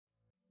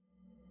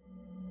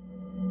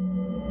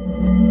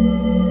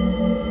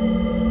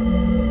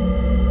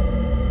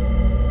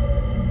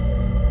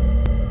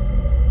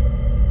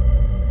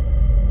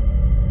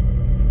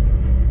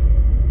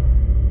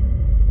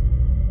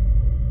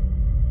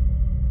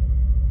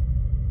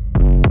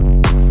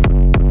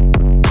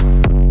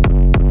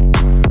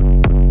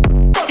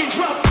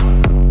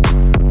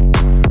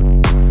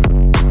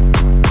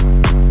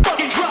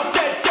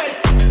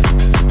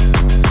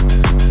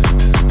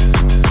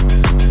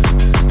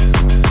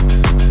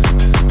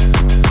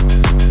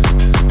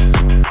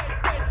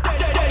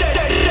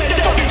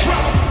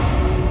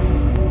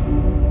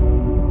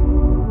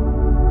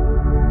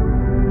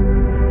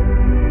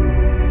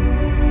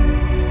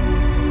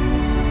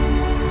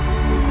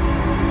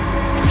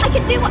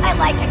can do what I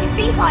like, I can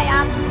be who I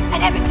am,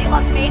 and everybody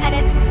loves me, and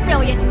it's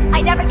brilliant.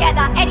 I never get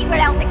that anywhere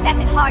else except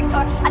in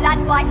hardcore, and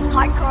that's why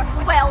hardcore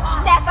will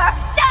never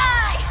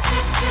die!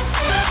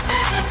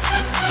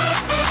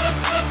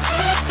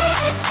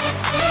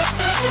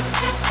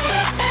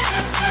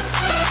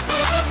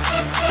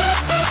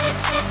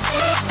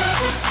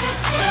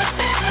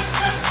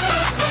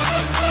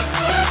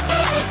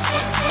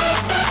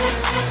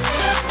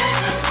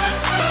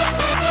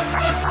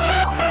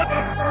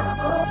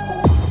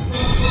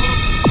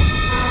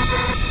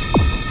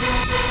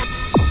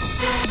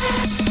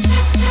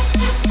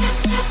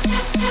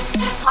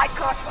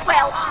 Hardcore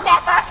will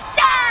never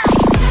die!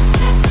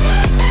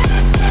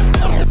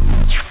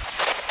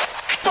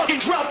 Fucking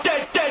drop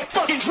that,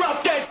 fucking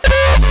drop that.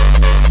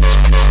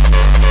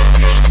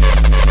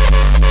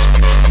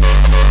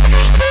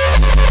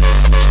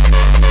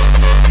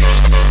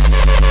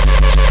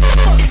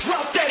 Fucking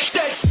drop that.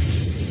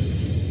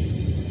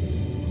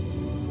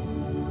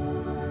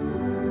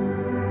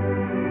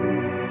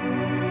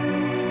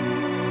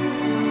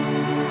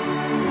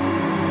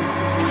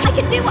 I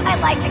can do what I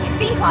like, I can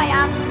be who I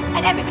am,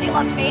 and everybody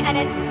loves me, and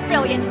it's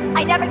brilliant.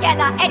 I never get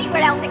that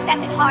anywhere else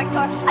except in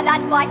hardcore, and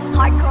that's why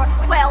hardcore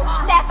will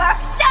never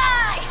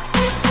die!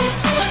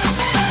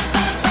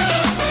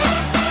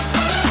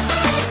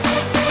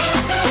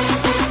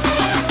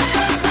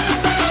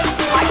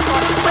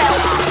 Hardcore will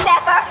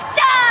never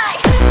die!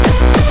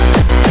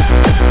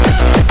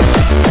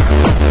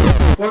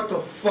 What the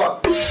fuck?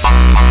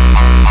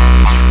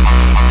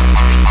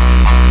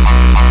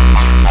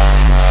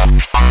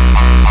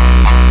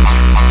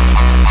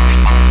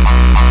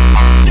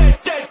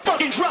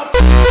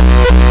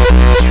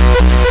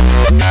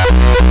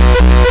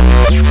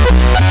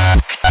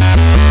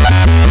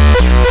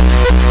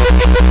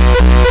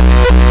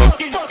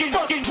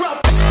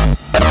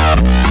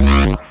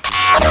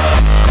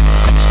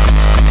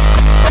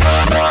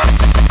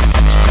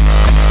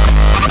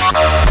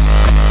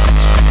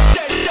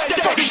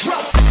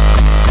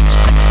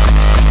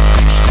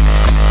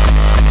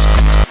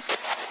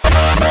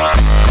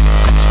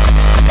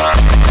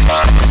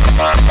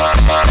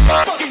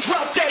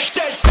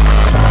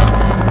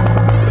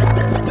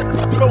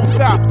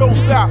 Don't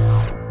stop.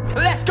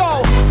 Let's go.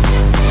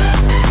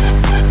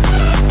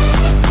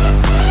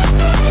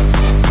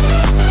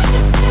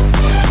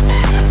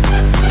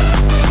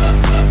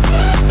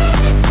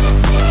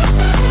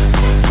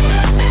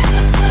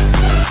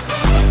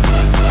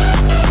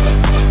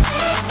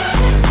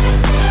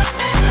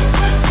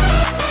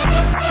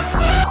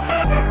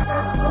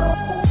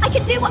 I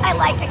can do what I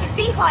like, I can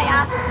be who I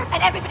am,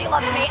 and everybody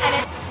loves me, and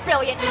it's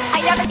brilliant.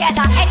 I never get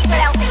that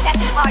anywhere else except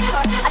in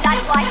hardcore, and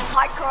that's why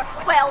hardcore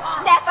will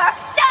never